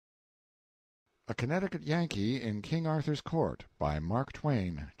A Connecticut Yankee in King Arthur's Court, by Mark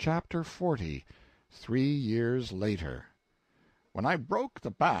Twain. Chapter 40. 3 Years Later. When I broke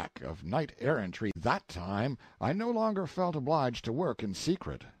the back of knight-errantry that time, I no longer felt obliged to work in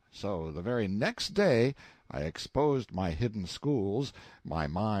secret. So the very next day I exposed my hidden schools, my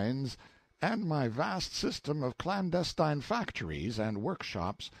mines, and my vast system of clandestine factories and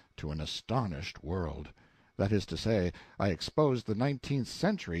workshops to an astonished world. That is to say, I exposed the 19th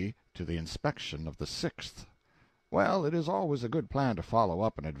century to the inspection of the 6th. Well, it is always a good plan to follow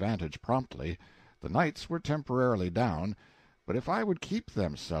up an advantage promptly. The knights were temporarily down, but if I would keep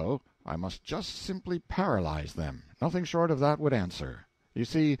them so, I must just simply paralyze them. Nothing short of that would answer. You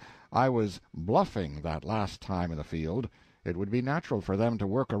see, I was bluffing that last time in the field. It would be natural for them to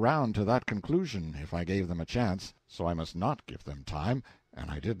work around to that conclusion if I gave them a chance, so I must not give them time,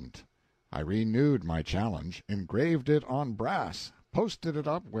 and I didn't. I renewed my challenge, engraved it on brass, posted it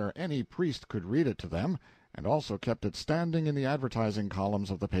up where any priest could read it to them, and also kept it standing in the advertising columns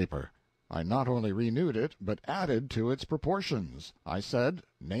of the paper. I not only renewed it, but added to its proportions. I said,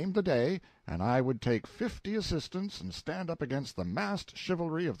 named the day, and I would take 50 assistants and stand up against the massed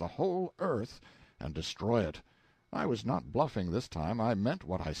chivalry of the whole earth and destroy it. I was not bluffing this time. I meant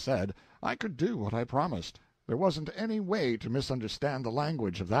what I said. I could do what I promised. There wasn't any way to misunderstand the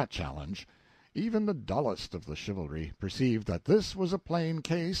language of that challenge. Even the dullest of the chivalry perceived that this was a plain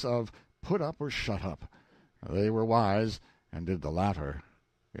case of put up or shut up. They were wise, and did the latter.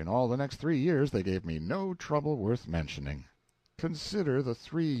 In all the next 3 years they gave me no trouble worth mentioning. Consider the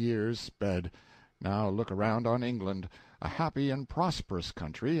 3 years sped. Now look around on England, a happy and prosperous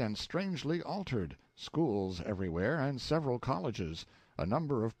country, and strangely altered. Schools everywhere, and several colleges, a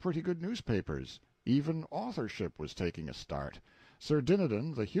number of pretty good newspapers. Even authorship was taking a start. Sir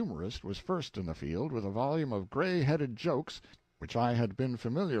Dinadan, the humorist, was first in the field with a volume of gray-headed jokes which I had been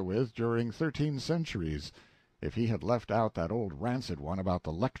familiar with during 13 centuries. If he had left out that old rancid one about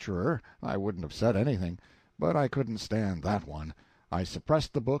the lecturer, I wouldn't have said anything, but I couldn't stand that one. I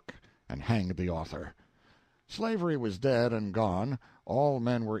suppressed the book and hanged the author. Slavery was dead and gone. All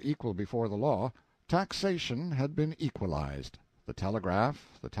men were equal before the law. Taxation had been equalized. The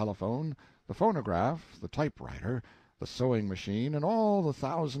telegraph, the telephone, the phonograph, the typewriter, the sewing machine, and all the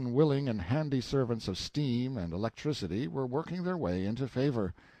 1,000 willing and handy servants of steam and electricity were working their way into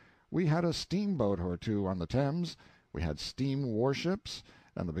favor. We had a steamboat or two on the Thames, we had steam warships,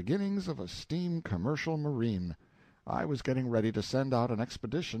 and the beginnings of a steam commercial marine. I was getting ready to send out an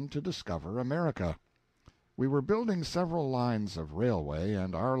expedition to discover America. We were building several lines of railway,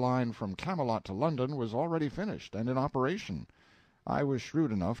 and our line from Camelot to London was already finished and in operation. I was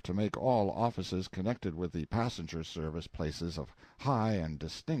shrewd enough to make all offices connected with the passenger service places of high and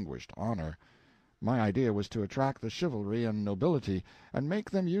distinguished honor. My idea was to attract the chivalry and nobility, and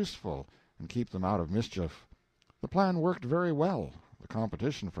make them useful, and keep them out of mischief. The plan worked very well. The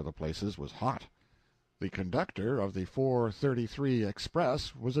competition for the places was hot. The conductor of the 4:33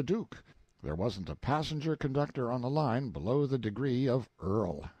 express was a duke. There wasn't a passenger conductor on the line below the degree of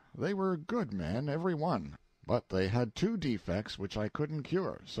earl. They were good men, every one, but they had 2 defects which I couldn't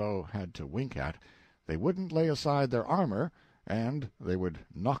cure, so had to wink at. They wouldn't lay aside their armor, and they would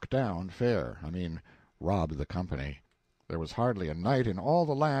knock down fare, rob the company. There was hardly a knight in all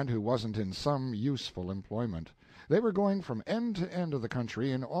the land who wasn't in some useful employment. They were going from end to end of the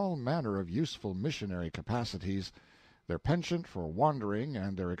country in all manner of useful missionary capacities. Their penchant for wandering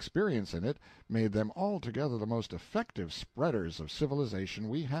and their experience in it made them altogether the most effective spreaders of civilization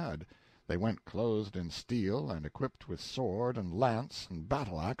we had. They went clothed in steel and equipped with sword and lance and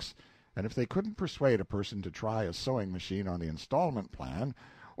battle-axe, and if they couldn't persuade a person to try a sewing machine on the installment plan,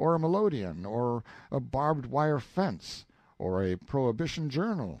 or a melodeon, or a barbed-wire fence, or a prohibition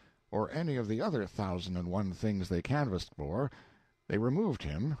journal, or any of the other 1,001 things they canvassed for, they removed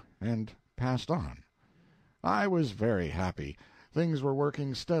him and passed on. I was very happy. Things were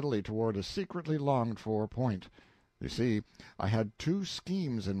working steadily toward a secretly longed-for point. You see, I had 2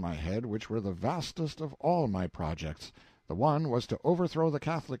 schemes in my head which were the vastest of all my projects. The one was to overthrow the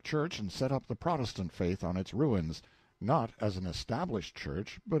Catholic Church and set up the Protestant faith on its ruins, not as an established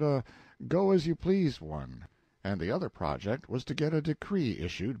church, but a go-as-you-please one. And the other project was to get a decree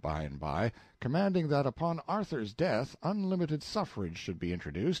issued by and by, commanding that upon Arthur's death unlimited suffrage should be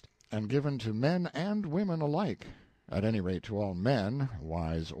introduced, and given to men and women alike, at any rate to all men,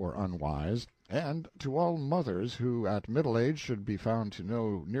 wise or unwise, and to all mothers who at middle age should be found to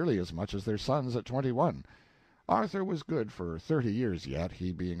know nearly as much as their sons at 21. Arthur was good for 30 years yet,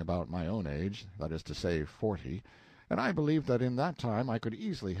 he being about my own age, that is to say 40, and I believed that in that time I could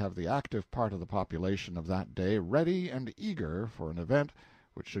easily have the active part of the population of that day ready and eager for an event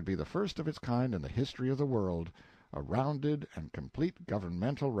which should be the first of its kind in the history of the world, a rounded and complete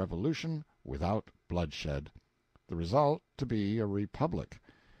governmental revolution without bloodshed. The result to be a republic.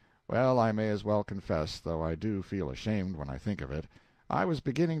 Well, I may as well confess, though I do feel ashamed when I think of it, I was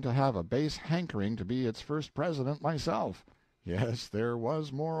beginning to have a base hankering to be its first president myself. Yes, there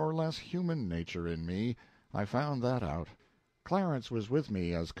was more or less human nature in me. I found that out. Clarence was with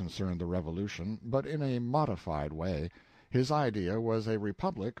me as concerned the Revolution, but in a modified way. His idea was a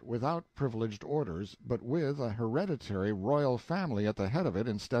republic without privileged orders, but with a hereditary royal family at the head of it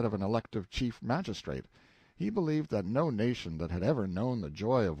instead of an elective chief magistrate. He believed that no nation that had ever known the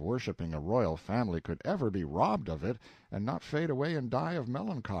joy of worshiping a royal family could ever be robbed of it and not fade away and die of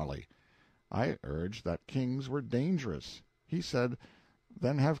melancholy. I urged that kings were dangerous. He said,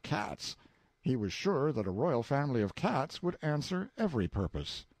 then have cats. He was sure that a royal family of cats would answer every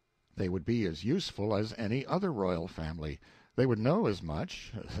purpose. They would be as useful as any other royal family. They would know as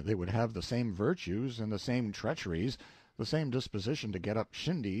much. They would have the same virtues and the same treacheries, the same disposition to get up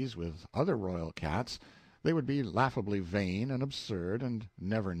shindies with other royal cats. They would be laughably vain and absurd, and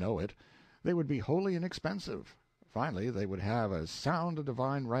never know it. They would be wholly inexpensive. Finally, they would have as sound a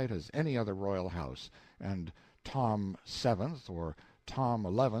divine right as any other royal house, and Tom 7th, or Tom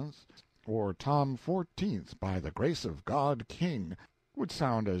 11th, or Tom 14th, by the grace of God King, would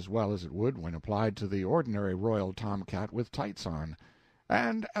sound as well as it would when applied to the ordinary royal tomcat with tights on.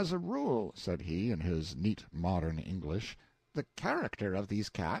 And as a rule, said he, in his neat modern English, the character of these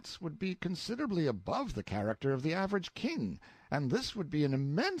cats would be considerably above the character of the average king, and this would be an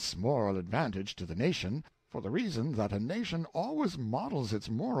immense moral advantage to the nation, for the reason that a nation always models its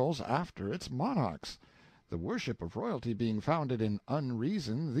morals after its monarchs. The worship of royalty being founded in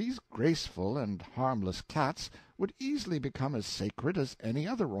unreason, these graceful and harmless cats would easily become as sacred as any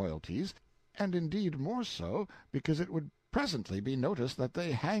other royalties, and indeed more so, because it would presently be noticed that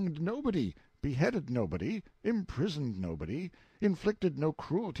they hanged nobody, beheaded nobody, imprisoned nobody, inflicted no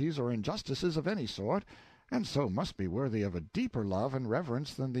cruelties or injustices of any sort, and so must be worthy of a deeper love and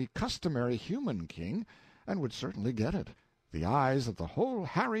reverence than the customary human king, and would certainly get it. The eyes of the whole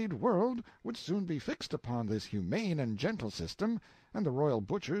harried world would soon be fixed upon this humane and gentle system, and the royal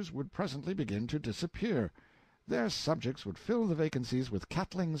butchers would presently begin to disappear. Their subjects would fill the vacancies with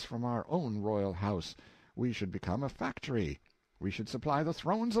catlings from our own royal house. We should become a factory. We should supply the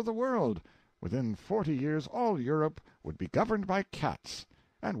thrones of the world. Within 40 years all Europe would be governed by cats,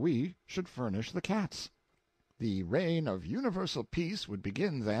 and we should furnish the cats. The reign of universal peace would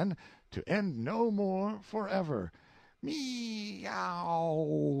begin then, to end no more forever. Meow!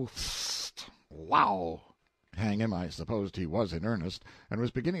 Wow! Hang him, I supposed he was in earnest, and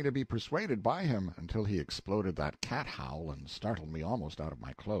was beginning to be persuaded by him, until he exploded that cat-howl and startled me almost out of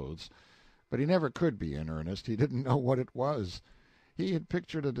my clothes. But he never could be in earnest. He didn't know what it was. He had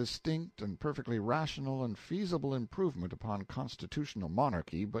pictured a distinct and perfectly rational and feasible improvement upon constitutional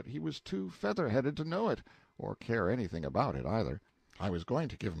monarchy, but he was too feather-headed to know it, or care anything about it either. I was going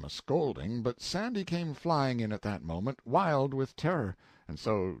to give him a scolding, but Sandy came flying in at that moment, wild with terror, and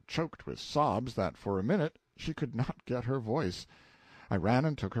so choked with sobs that for a minute she could not get her voice. I ran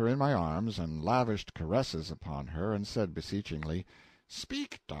and took her in my arms, and lavished caresses upon her, and said beseechingly,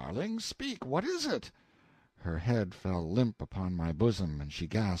 "Speak, darling, speak! What is it?" Her head fell limp upon my bosom, and she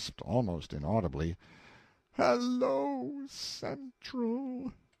gasped, almost inaudibly, "Hello,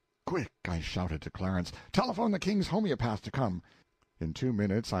 Central!" "Quick!" I shouted to Clarence. "Telephone the King's homeopath to come." In 2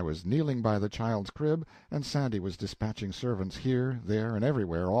 minutes I was kneeling by the child's crib, and Sandy was dispatching servants here, there, and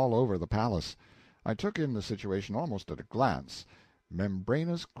everywhere, all over the palace. I took in the situation almost at a glance.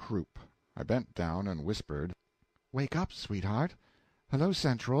 Membranous croup. I bent down and whispered, "Wake up, sweetheart. Hello,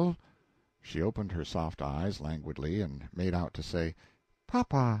 Central." She opened her soft eyes languidly, and made out to say,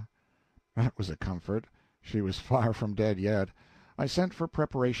 "Papa." That was a comfort. She was far from dead yet. I sent for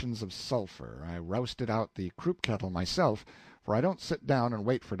preparations of sulphur. I rousted out the croup kettle myself, for I don't sit down and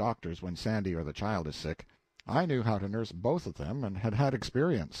wait for doctors when Sandy or the child is sick. I knew how to nurse both of them, and had had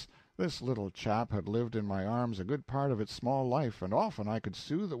experience. This little chap had lived in my arms a good part of its small life, and often I could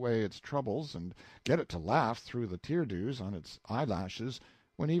soothe away its troubles and get it to laugh through the tear-dews on its eyelashes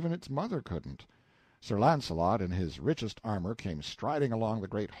when even its mother couldn't. Sir Launcelot, in his richest armor, came striding along the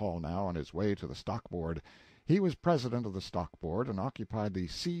great hall now on his way to the stock-board. He was president of the stock-board, and occupied the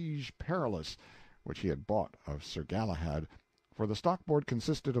Siege Perilous, which he had bought of Sir Galahad, for the stock-board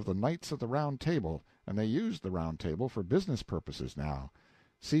consisted of the Knights of the Round Table, and they used the Round Table for business purposes now.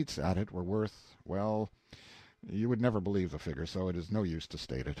 Seats at it were worth, well, you would never believe the figure, so it is no use to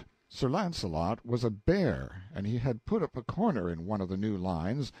state it. Sir Launcelot was a bear, and he had put up a corner in one of the new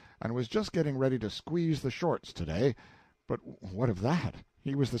lines, and was just getting ready to squeeze the shorts to-day. But what of that?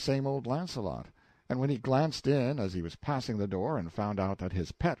 He was the same old Launcelot, and when he glanced in as he was passing the door and found out that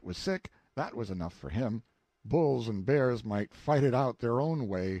his pet was sick, that was enough for him. Bulls and bears might fight it out their own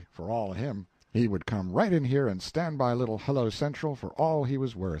way, for all him. He would come right in here and stand by little Hello Central for all he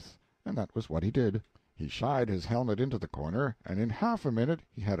was worth, and that was what he did. He shied his helmet into the corner, and in half a minute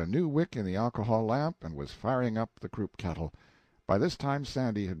he had a new wick in the alcohol lamp and was firing up the croup kettle. By this time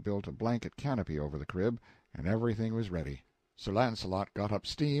Sandy had built a blanket canopy over the crib, and everything was ready. Sir Launcelot got up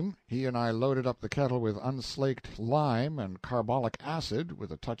steam. He and I loaded up the kettle with unslaked lime and carbolic acid,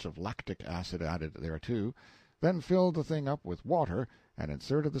 with a touch of lactic acid added thereto, then filled the thing up with water and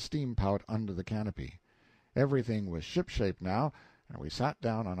inserted the steam-pout under the canopy. Everything was ship-shape now, and we sat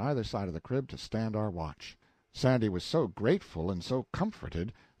down on either side of the crib to stand our watch. Sandy was so grateful and so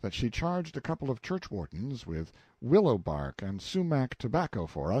comforted that she charged a couple of churchwardens with willow bark and sumac tobacco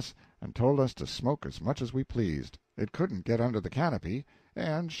for us, and told us to smoke as much as we pleased. It couldn't get under the canopy,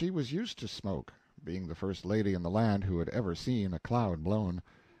 and she was used to smoke, being the first lady in the land who had ever seen a cloud blown.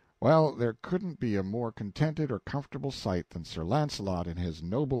 Well, there couldn't be a more contented or comfortable sight than Sir Launcelot in his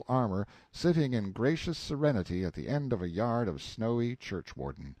noble armor, sitting in gracious serenity at the end of a yard of snowy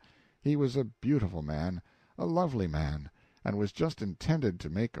churchwarden. He was a beautiful man, a lovely man, and was just intended to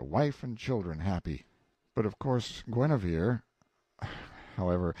make a wife and children happy. But of course Guinevere—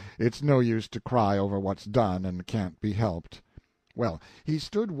 However, it's no use to cry over what's done and can't be helped. Well, he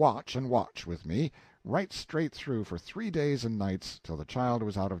stood watch and watch with me, right straight through for 3 days and nights, till the child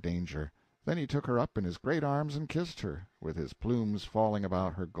was out of danger. Then he took her up in his great arms and kissed her, with his plumes falling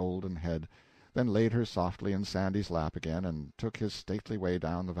about her golden head, then laid her softly in Sandy's lap again, and took his stately way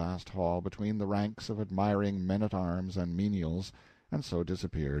down the vast hall between the ranks of admiring men-at-arms and menials, and so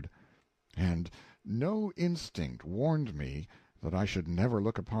disappeared. And no instinct warned me that I should never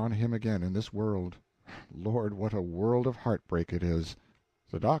look upon him again in this world. Lord, what a world of heartbreak it is!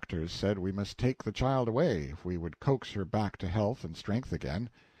 The doctors said we must take the child away if we would coax her back to health and strength again,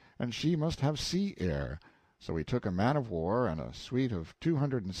 and she must have sea air. So we took a man-of-war and a suite of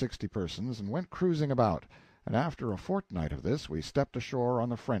 260 persons and went cruising about, and after a fortnight of this we stepped ashore on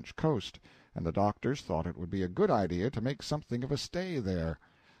the French coast, and the doctors thought it would be a good idea to make something of a stay there.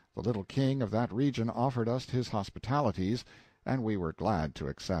 The little king of that region offered us his hospitalities, and we were glad to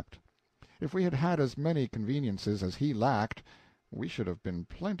accept. If we had had as many conveniences as he lacked, we should have been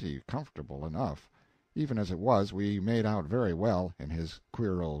plenty comfortable enough. Even as it was, we made out very well in his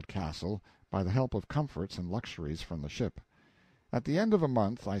queer old castle, by the help of comforts and luxuries from the ship. At the end of a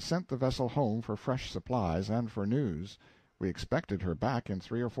month I sent the vessel home for fresh supplies and for news. We expected her back in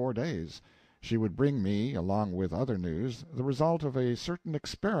 3 or 4 days. She would bring me, along with other news, the result of a certain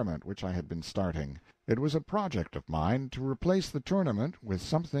experiment which I had been starting. It was a project of mine to replace the tournament with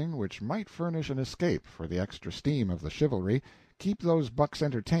something which might furnish an escape for the extra steam of the chivalry, keep those bucks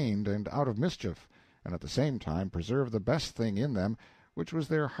entertained and out of mischief, and at the same time preserve the best thing in them, which was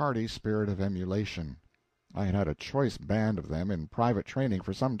their hardy spirit of emulation. I had had a choice band of them in private training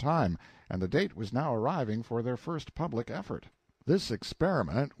for some time, and the date was now arriving for their first public effort. This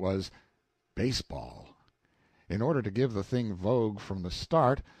experiment was baseball. In order to give the thing vogue from the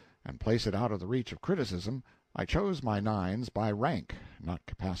start, and place it out of the reach of criticism, I chose my nines by rank, not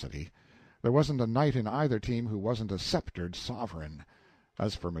capacity. There wasn't a knight in either team who wasn't a sceptered sovereign.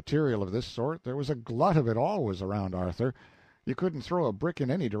 As for material of this sort, there was a glut of it always around Arthur. You couldn't throw a brick in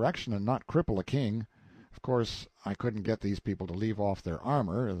any direction and not cripple a king. Of course, I couldn't get these people to leave off their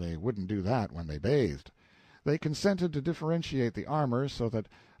armor. They wouldn't do that when they bathed. They consented to differentiate the armor so that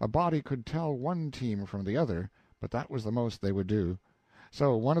a body could tell one team from the other, but that was the most they would do.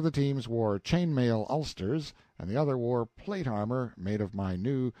 So one of the teams wore chain-mail ulsters, and the other wore plate armor made of my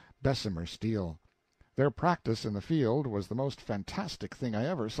new Bessemer steel. Their practice in the field was the most fantastic thing I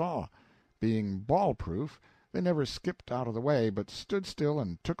ever saw. Being ball-proof, they never skipped out of the way, but stood still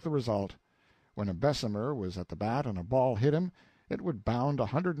and took the result. When a Bessemer was at the bat and a ball hit him, it would bound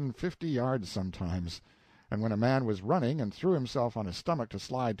 150 yards sometimes, and when a man was running and threw himself on his stomach to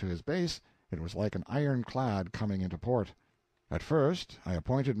slide to his base, it was like an ironclad coming into port. At first I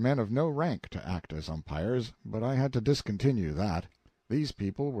appointed men of no rank to act as umpires, but I had to discontinue that. These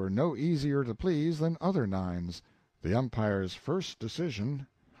people were no easier to please than other nines. The umpire's first decision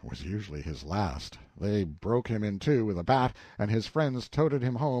was usually his last. They broke him in two with a bat, and his friends toted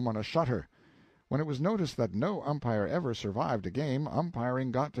him home on a shutter. When it was noticed that no umpire ever survived a game,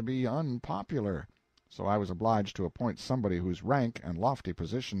 umpiring got to be unpopular. So I was obliged to appoint somebody whose rank and lofty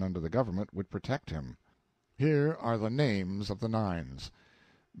position under the government would protect him. Here are the names of the nines: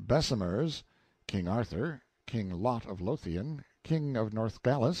 Bessemers, King Arthur, King Lot of Lothian, King of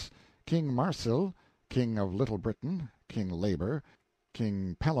Northgalis, King Marsil, King of Little Britain, King Labor,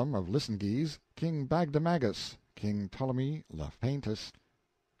 King Pellam of Lisengese, King Bagdemagus, King Ptolemy Lephaintus,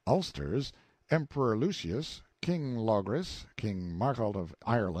 Ulsters, Emperor Lucius, King Logris, King Markald of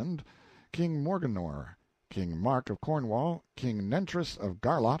Ireland, King Morganor, King Mark of Cornwall, King Nentrus of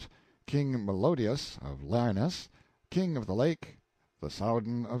Garlot, King Melodius of Lyoness, King of the Lake, the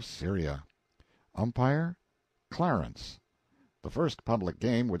Saudin of Syria. Umpire, Clarence. The first public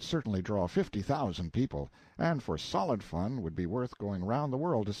game would certainly draw 50,000 people, and for solid fun would be worth going round the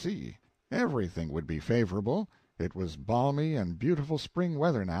world to see. Everything would be favorable. It was balmy and beautiful spring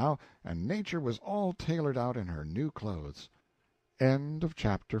weather now, and nature was all tailored out in her new clothes. End of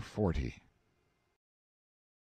chapter 40.